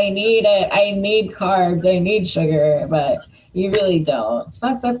like, I need it. I need carbs. I need sugar, but you really don't.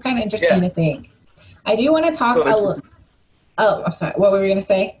 So that's kind of interesting to think. I do want to talk I'm sorry. What were you going to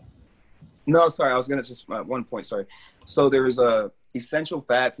say? No, sorry. I was going to just one point. Sorry. So there's essential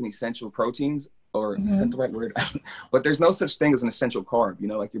fats and essential proteins, or is that the right word? But there's no such thing as an essential carb.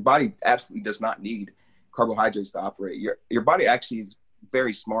 Like your body absolutely does not need carbohydrates to operate. Your body actually is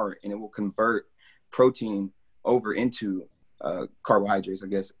very smart, and it will convert protein over into carbohydrates, I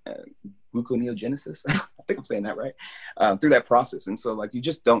guess, gluconeogenesis. I think I'm saying that right, through that process. And so, like, you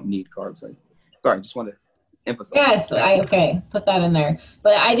just don't need carbs. Sorry, I just want to emphasize. Yes, okay, put that in there.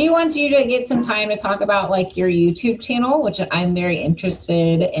 But I do want you to get some time to talk about like your YouTube channel, which I'm very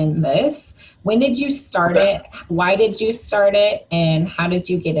interested in this. When did you start it? Why did you start it? And how did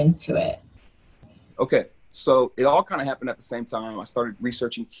you get into it? Okay, so it all kind of happened at the same time. I started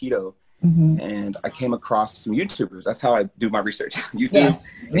researching keto, and I came across some YouTubers. That's how I do my research. YouTube. Yes,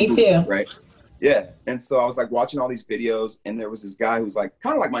 me too. Right. Yeah. And so I was like watching all these videos, and there was this guy who's like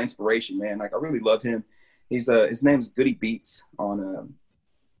kind of like my inspiration, man. Like I really love him. His name is Goody Beats on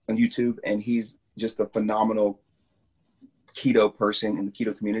YouTube, and he's just a phenomenal keto person in the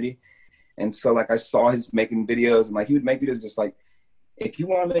keto community. And so like I saw his making videos, and like he would make videos just like, if you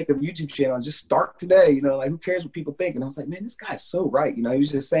want to make a YouTube channel, just start today, like who cares what people think? And I was like, man, this guy's so right. He was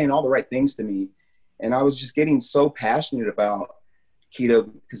just saying all the right things to me. And I was just getting so passionate about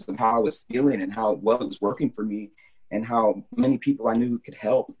keto because of how I was feeling and how well it was working for me and how many people I knew could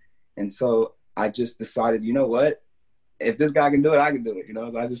help. And so I just decided, you know what, if this guy can do it, I can do it.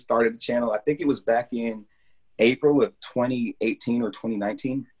 So I just started the channel. I think it was back in April of 2018 or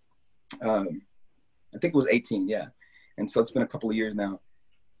 2019. I think it was 18. Yeah. And so it's been a couple of years now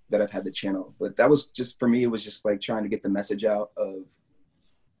that I've had the channel, but that was just, for me, it was just like trying to get the message out of,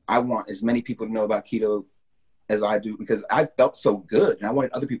 I want as many people to know about keto as I do, because I felt so good and I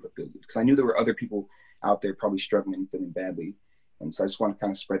wanted other people to feel good because I knew there were other people out there probably struggling and feeling badly. And so I just want to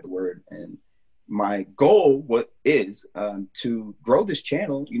kind of spread the word. And my goal is to grow this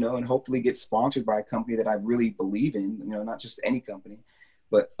channel, and hopefully get sponsored by a company that I really believe in, not just any company,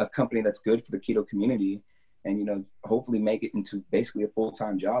 but a company that's good for the keto community. And, hopefully make it into basically a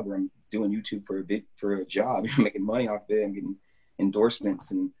full-time job where I'm doing YouTube for a job, making money off it and getting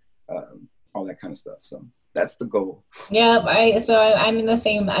endorsements and all that kind of stuff. So that's the goal. Yeah. I'm in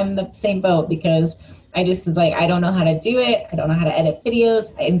the same boat, because I just was like, I don't know how to do it. I don't know how to edit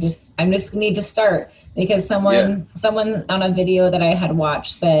videos. I just need to start, because someone on a video that I had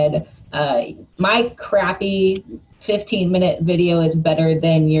watched said, my crappy 15-minute video is better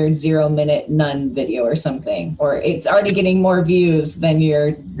than your 0-minute none video or something, or it's already getting more views than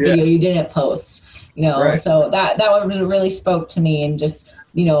your video you didn't post, right. So that really spoke to me. And just,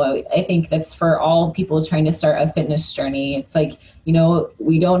 I think that's for all people trying to start a fitness journey. It's like,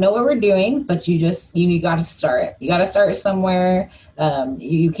 we don't know what we're doing, but you got to start. You got to start somewhere.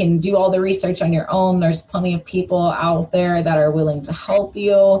 You can do all the research on your own. There's plenty of people out there that are willing to help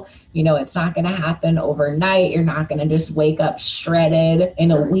you. It's not going to happen overnight. You're not going to just wake up shredded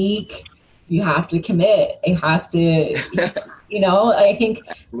in a week. You have to commit. You have to, I think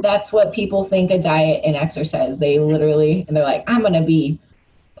that's what people think of diet and exercise. They're like, I'm going to be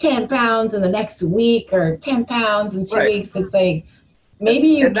 10 pounds in the next week, or 10 pounds in 2 weeks. It's like, maybe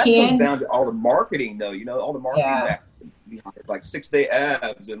you can. That comes down to all the marketing, though, all the marketing that behind it, like 6-day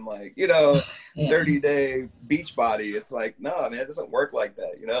abs and 30-day beach body. It's like, no, man, it doesn't work like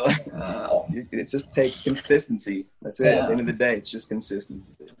that. It just takes consistency. That's it. At the end of the day, it's just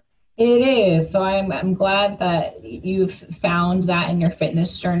consistency. It is. So I'm glad that you've found that in your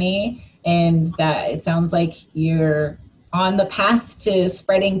fitness journey, and that it sounds like you're on the path to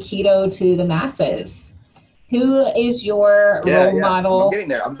spreading keto to the masses. Who is your role model? I'm getting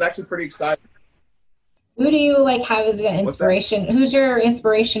there. I was actually pretty excited. Who do you have as an inspiration? Who's your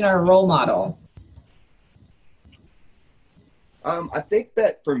inspiration or role model? I think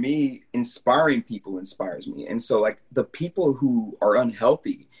that for me, inspiring people inspires me. And so the people who are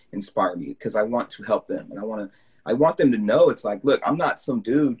unhealthy inspire me, because I want to help them, and I want I want them to know it's like, look, I'm not some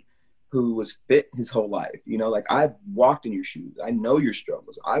dude who was fit his whole life. You know, like I've walked in your shoes. I know your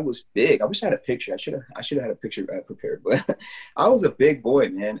struggles. I was big. I wish I had a picture. I should have had a picture prepared, but I was a big boy,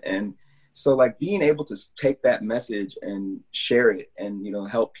 man. And so like being able to take that message and share it and, you know,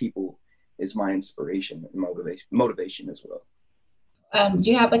 help people is my inspiration and motivation as well.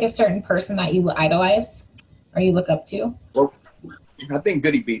 Do you have like a certain person that you idolize or you look up to? Well, I think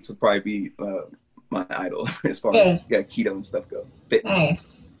Goody Beats would probably be my idol as far as keto and stuff go. Fitness.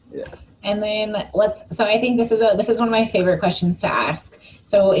 Nice. Yeah. And then so I think this is one of my favorite questions to ask.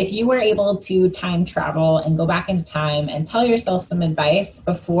 So if you were able to time travel and go back into time and tell yourself some advice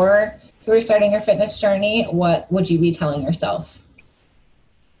before you were starting your fitness journey, what would you be telling yourself?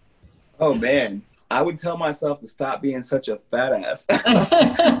 Oh man, I would tell myself to stop being such a fat ass.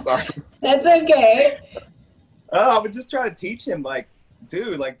 Sorry. That's okay. I would just try to teach him, like,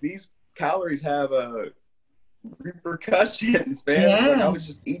 dude, like these calories have repercussions, man. Yeah. It's like I was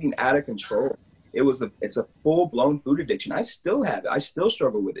just eating out of control. It's a full blown food addiction. I still have it. I still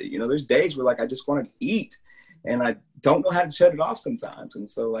struggle with it. You know, there's days where like I just want to eat and I don't know how to shut it off sometimes. And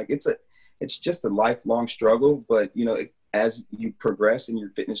so like it's just a lifelong struggle. But you know, as you progress in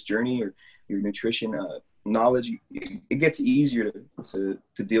your fitness journey or your nutrition knowledge, it gets easier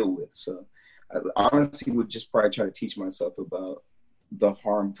to deal with. So I honestly would just probably try to teach myself about the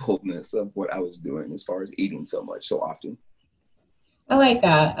harmfulness of what I was doing as far as eating so much so often. I like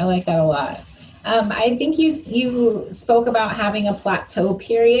that a lot. I think you spoke about having a plateau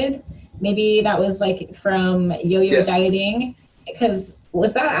period. Maybe that was like from yo-yo dieting, because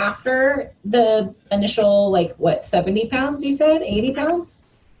was that after the initial, like, what, 70 pounds you said? 80 pounds?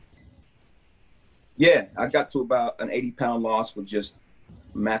 Yeah, I got to about an 80-pound loss with just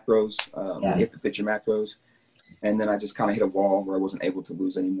macros, hit the picture macros. And then I just kind of hit a wall where I wasn't able to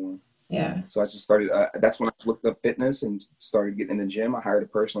lose anymore. Yeah. So I just started, that's when I looked up fitness and started getting in the gym. I hired a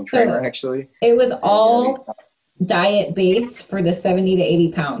personal trainer, actually. It was all diet based for the 70 to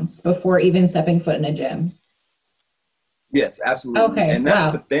 80 pounds before even stepping foot in a gym. Yes, absolutely. Okay. And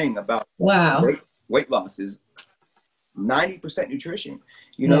that's the thing about weight loss is 90% nutrition.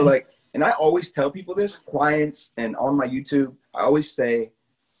 You know, like, and I always tell people this, clients and on my YouTube, I always say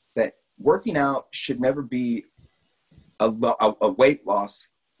that working out should never be a weight loss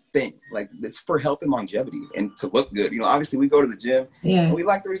thing. Like, it's for health and longevity and to look good. You know, obviously we go to the gym and we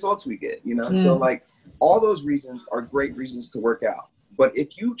like the results we get, you know? So like all those reasons are great reasons to work out. But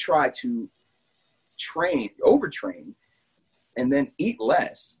if you try to overtrain and then eat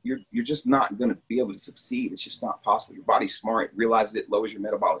less, you're just not going to be able to succeed. It's just not possible. Your body's smart, realizes it, lowers your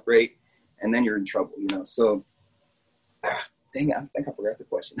metabolic rate, and then you're in trouble, you know? So dang it, I think I forgot the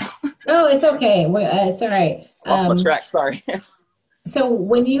question. Oh, it's okay. It's all right. Lost my track, sorry. So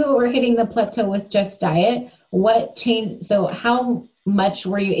when you were hitting the plateau with just diet, what changed? So how much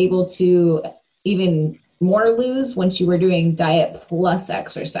were you able to even more lose once you were doing diet plus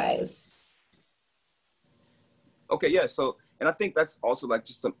exercise? Okay, yeah. So, and I think that's also like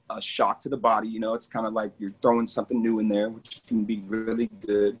just a shock to the body. You know, it's kind of like you're throwing something new in there, which can be really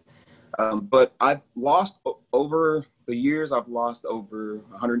good. But I've lost over the years, I've lost over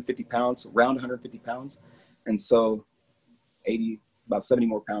 150 pounds, around 150 pounds. And so about 70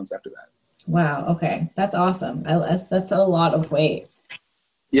 more pounds after that. Wow. Okay. That's awesome. That's a lot of weight.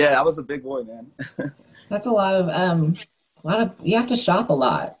 Yeah, I was a big boy, man. That's a lot of, you have to shop a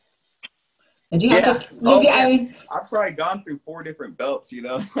lot. Did you have to, I've probably gone through 4 different belts, you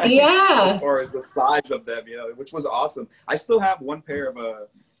know, yeah, as far as the size of them, you know, which was awesome. I still have one pair of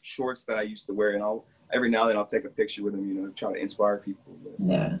shorts that I used to wear, and every now and then I'll take a picture with them, you know, to try to inspire people. But,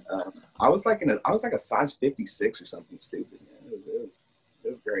 yeah. I was like a size 56 or something stupid, man. It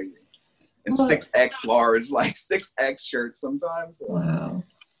was crazy. And 6X large, like 6X shirts sometimes. So, wow.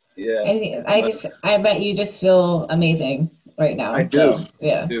 Yeah. And I bet you just feel amazing right now. I do. So,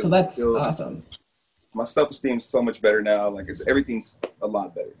 yeah. So that's awesome. My self-esteem is so much better now. Like everything's a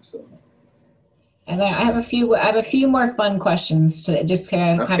lot better. So. And I have a few more fun questions to just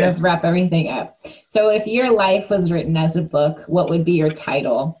kind of wrap everything up. So if your life was written as a book, what would be your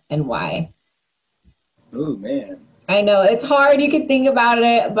title and why? Oh man. I know it's hard. You can think about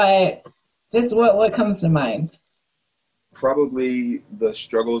it, but just what comes to mind? Probably the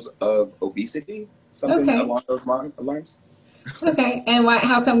struggles of obesity, something along those lines. Okay. And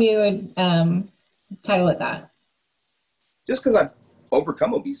how come you would title it that? Just because I've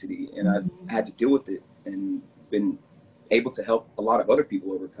overcome obesity and I've had to deal with it and been able to help a lot of other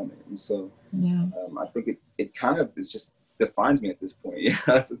people overcome it. And so I think it kind of just defines me at this point.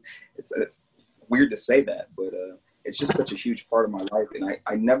 Yeah, it's weird to say that, but it's just such a huge part of my life. And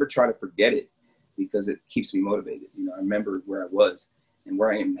I never try to forget it. because it keeps me motivated. You know, I remember where I was and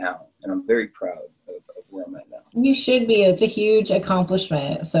where I am now, and I'm very proud of where I'm at now. You should be. It's a huge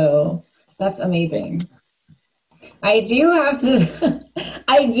accomplishment. So that's amazing. I do have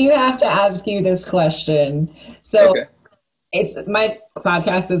to ask you this question. So Okay. it's my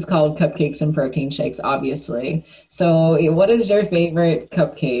podcast is called Cupcakes and Protein Shakes, obviously. So what is your favorite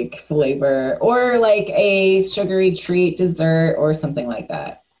cupcake flavor, or like a sugary treat, dessert, or something like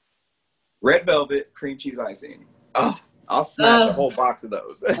that? Red velvet, cream cheese icing. Oh, I'll smash a whole box of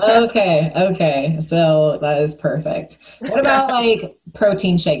those. Okay. So that is perfect. What about like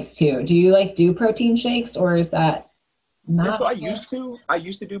protein shakes too? Do you like do protein shakes, or is that not? Yeah, so I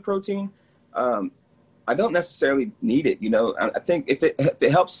used to do protein. I don't necessarily need it. You know, I think if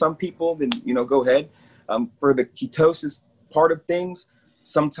it helps some people, then, you know, go ahead. For the ketosis part of things,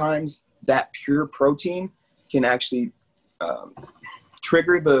 sometimes that pure protein can actually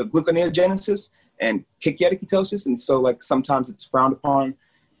trigger the gluconeogenesis and kick you out of ketosis. And so, like, sometimes it's frowned upon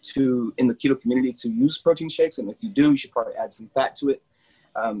in the keto community to use protein shakes. And if you do, you should probably add some fat to it.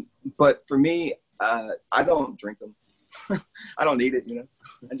 But for me, I don't drink them. I don't need it, you know.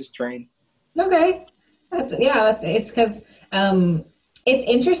 I just train. Okay. It's because it's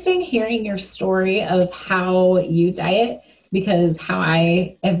interesting hearing your story of how you diet, because how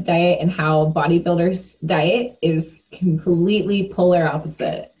I have diet and how bodybuilders diet is completely polar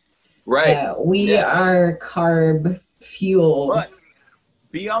opposite. Right. We are carb fuels. But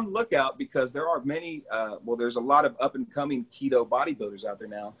be on the lookout, because there are many, there's a lot of up and coming keto bodybuilders out there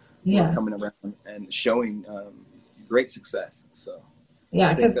now who are coming around and showing great success. So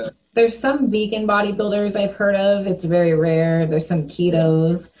yeah, because there's some vegan bodybuilders I've heard of. It's very rare. There's some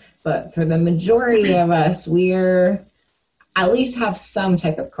ketos, but for the majority of us, we're at least have some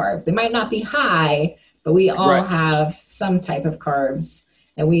type of carbs. It might not be high, but we all have some type of carbs,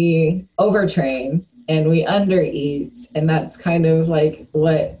 and we overtrain and we undereat. And that's kind of like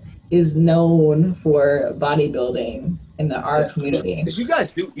what is known for bodybuilding in our community.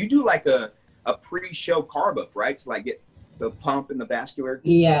 Because you do like a pre-show carb up, right? To like get the pump and the vascular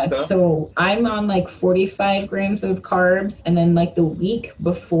stuff. So I'm on like 45 grams of carbs, and then like the week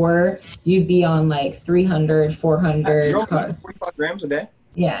before you'd be on like 300, 400 You're carbs. 45 grams a day?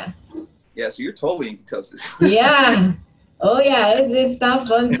 Yeah, so you're totally in ketosis. yeah. Oh yeah, it's not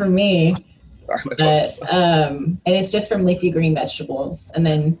fun for me. But and it's just from leafy green vegetables, and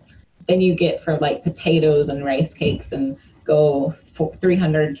then you get from like potatoes and rice cakes, and go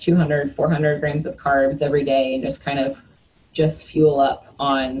 300, 200, 400 grams of carbs every day, and just kind of just fuel up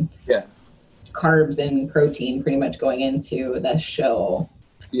on carbs and protein pretty much going into the show.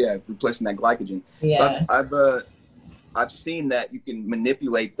 Yeah, replacing that glycogen. Yeah. So I've seen that you can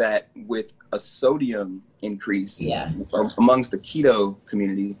manipulate that with a sodium increase amongst the keto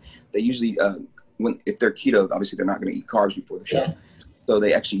community. They usually, if they're keto, obviously they're not going to eat carbs before the show. Yeah. So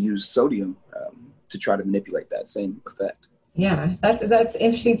they actually use sodium to try to manipulate that same effect. Yeah, that's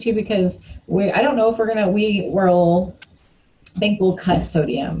interesting too, because I don't know if I think we'll cut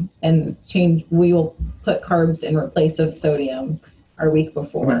sodium and we will put carbs in replace of sodium our week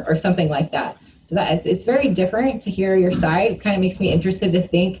before or something like that. So that it's very different to hear your side. It kind of makes me interested to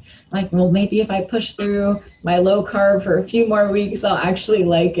think like, well, maybe if I push through my low carb for a few more weeks, I'll actually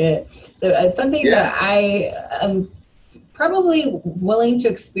like it. So it's something that I am probably willing to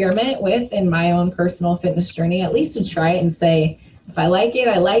experiment with in my own personal fitness journey, at least to try it and say, if I like it,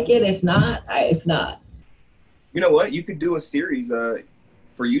 I like it. If not, if not. You know what? You could do a series for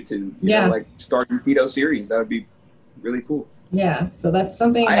YouTube. You know, like starting keto series. That would be really cool. Yeah. So that's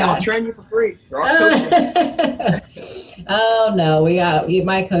something I'll train you for free. Oh no,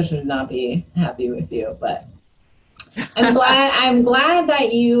 my coach would not be happy with you, but I'm glad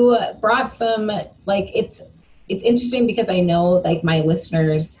that you brought some, like, it's interesting because I know like my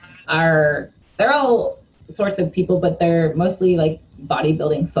listeners they're all sorts of people, but they're mostly like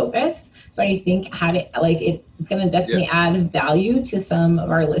bodybuilding focused. So I think it's going to definitely add value to some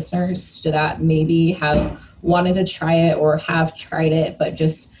of our listeners that maybe have wanted to try it or have tried it, but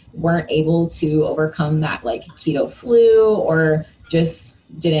just weren't able to overcome that like keto flu, or just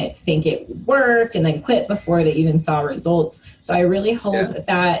didn't think it worked and then quit before they even saw results. So I really hope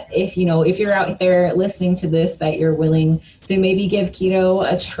that if you're out there listening to this, that you're willing to maybe give keto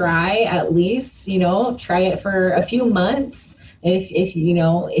a try, at least, try it for a few months.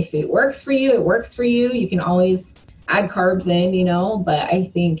 If it works for you, it works for you. You can always add carbs in, but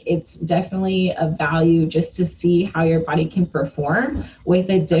I think it's definitely a value just to see how your body can perform with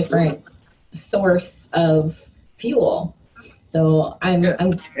a different source of fuel. So I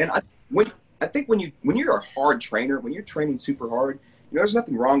think when you're a hard trainer, when you're training super hard, there's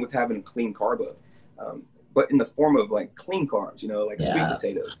nothing wrong with having a clean carb up, but in the form of like clean carbs, like sweet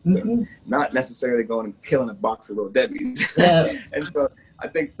potatoes, not necessarily going and killing a box of Little Debbie's. And so I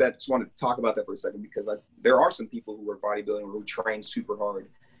think that just wanted to talk about that for a second, because there are some people who are bodybuilding or who train super hard,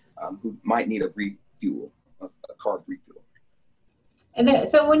 who might need a refuel, a carb refuel. And then,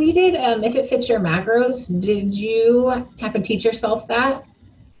 so when you did If It Fits Your Macros, did you have to teach yourself that?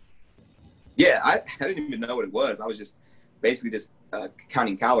 Yeah, I didn't even know what it was. I was just basically just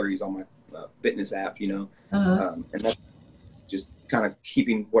counting calories on my fitness app, and that's just kind of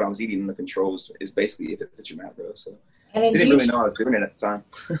keeping what I was eating under controls is basically If It Fits Your Macros. So I didn't really know I was doing it at the time.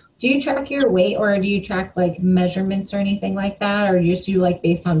 Do you track your weight, or do you track like measurements or anything like that, or just do like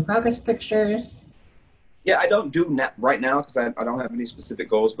based on progress pictures? Yeah, I don't do right now because I don't have any specific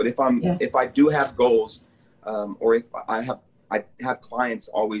goals. But if I do have goals, or if I have clients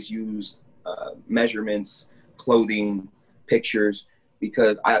always use measurements, clothing, pictures,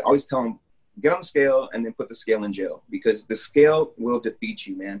 because I always tell them, get on the scale and then put the scale in jail, because the scale will defeat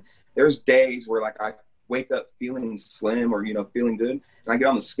you, man. There's days where like I wake up feeling slim or feeling good, and I get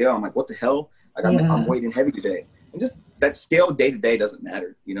on the scale, I'm like, what the hell? Like I'm weighting heavy today, and just that scale day to day doesn't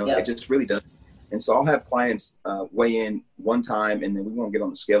matter, It just really doesn't. And so I'll have clients weigh in one time, and then we won't get on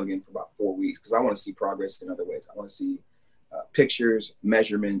the scale again for about 4 weeks, because I want to see progress in other ways. I want to see pictures,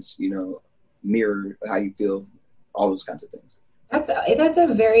 measurements, mirror how you feel, all those kinds of things. That's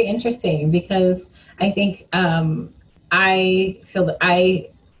a very interesting, because I think I feel that I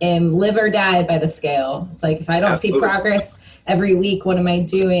am live or die by the scale. It's like, if I don't see progress every week, what am I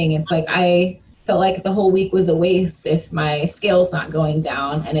doing? It's like I felt like the whole week was a waste if my scale's not going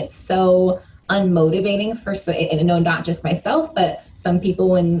down, and it's so unmotivating and not just myself, but some people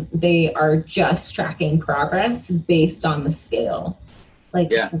when they are just tracking progress based on the scale.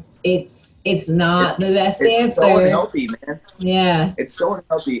 Like it's not the best answer. It's so unhealthy, man. Yeah. It's so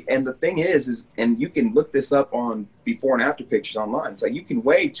unhealthy. And the thing is, and you can look this up on before and after pictures online. So you can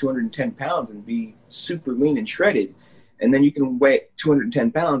weigh 210 pounds and be super lean and shredded. And then you can weigh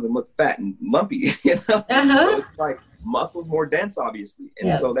 210 pounds and look fat and lumpy, So it's like muscles more dense, obviously.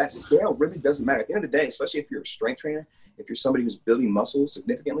 And so that scale really doesn't matter. At the end of the day, especially if you're a strength trainer, if you're somebody who's building muscle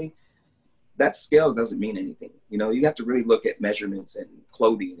significantly, that scale doesn't mean anything. You have to really look at measurements and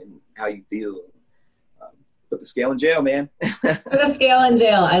clothing and how you feel. Put the scale in jail, man. Put the scale in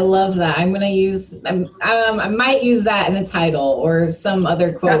jail. I love that. I'm going to use, I might use that in the title or some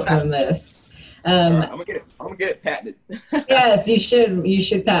other quote from this. I'm gonna get it patented. Yes, you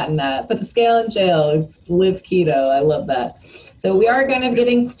should patent that. Put the scale in jail. It's live keto. I love that. So we are kind of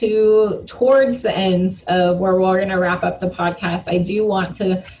getting towards the ends of where we're going to wrap up the podcast. I do want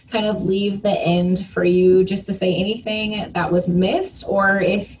to kind of leave the end for you just to say anything that was missed, or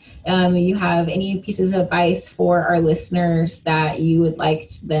if you have any pieces of advice for our listeners that you would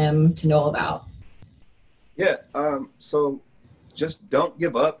like them to know about. Yeah. So just don't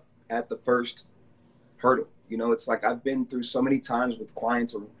give up at the first hurdle. It's like I've been through so many times with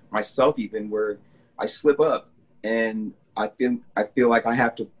clients or myself even where I slip up and I feel like I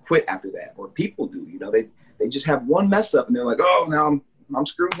have to quit after that, or people do, they just have one mess up and they're like, oh, now I'm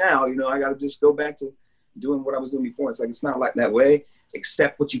screwed now. I got to just go back to doing what I was doing before. It's like, it's not like that way.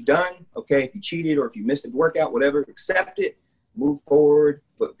 Accept what you've done. Okay. If you cheated or if you missed a workout, whatever, accept it, move forward,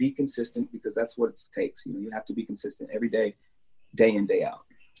 but be consistent, because that's what it takes. You have to be consistent every day, day in, day out.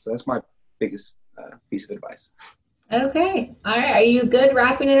 So that's my biggest piece of advice. Okay. All right. Are you good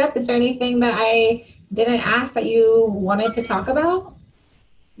wrapping it up? Is there anything that I didn't ask that you wanted to talk about?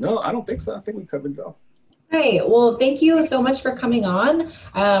 No, I don't think so. I think we covered it all. Great. Well, thank you so much for coming on.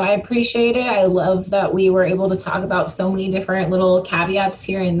 I appreciate it. I love that we were able to talk about so many different little caveats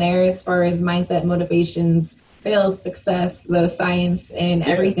here and there as far as mindset, motivations, sales, success, the science, and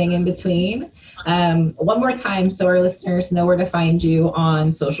everything in between. One more time so our listeners know where to find you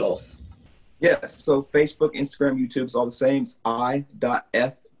on socials. Yes, so Facebook, Instagram, YouTube is all the same. It's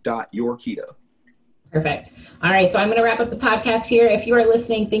i.f.yourketo. Perfect. All right. So I'm going to wrap up the podcast here. If you are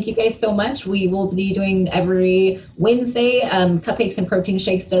listening, thank you guys so much. We will be doing every Wednesday. Cupcakes and Protein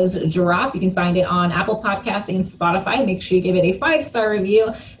Shakes does drop. You can find it on Apple Podcasts and Spotify. Make sure you give it a 5-star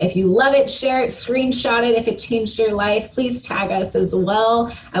review. If you love it, share it, screenshot it. If it changed your life, please tag us as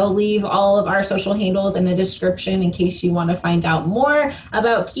well. I will leave all of our social handles in the description in case you want to find out more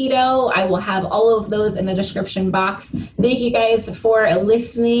about keto. I will have all of those in the description box. Thank you guys for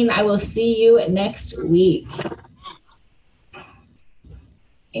listening. I will see you next week.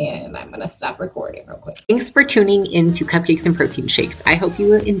 And I'm going to stop recording real quick. Thanks for tuning into Cupcakes and Protein Shakes. I hope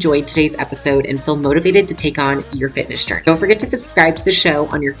you enjoyed today's episode and feel motivated to take on your fitness journey. Don't forget to subscribe to the show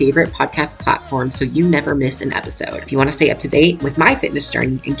on your favorite podcast platform so you never miss an episode. If you want to stay up to date with my fitness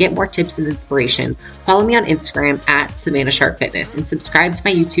journey and get more tips and inspiration, follow me on Instagram at Savannah Sharp Fitness and subscribe to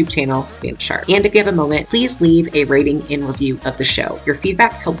my YouTube channel, Savannah Sharp. And if you have a moment, please leave a rating and review of the show. Your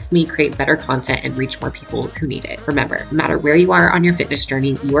feedback helps me create better content and reach more people who need it. Remember, no matter where you are on your fitness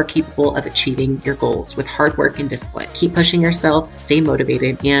journey, you are capable of achieving your goals with hard work and discipline. Keep pushing yourself, stay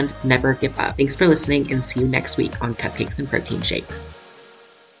motivated, and never give up. Thanks for listening and see you next week on Cupcakes and Protein Shakes.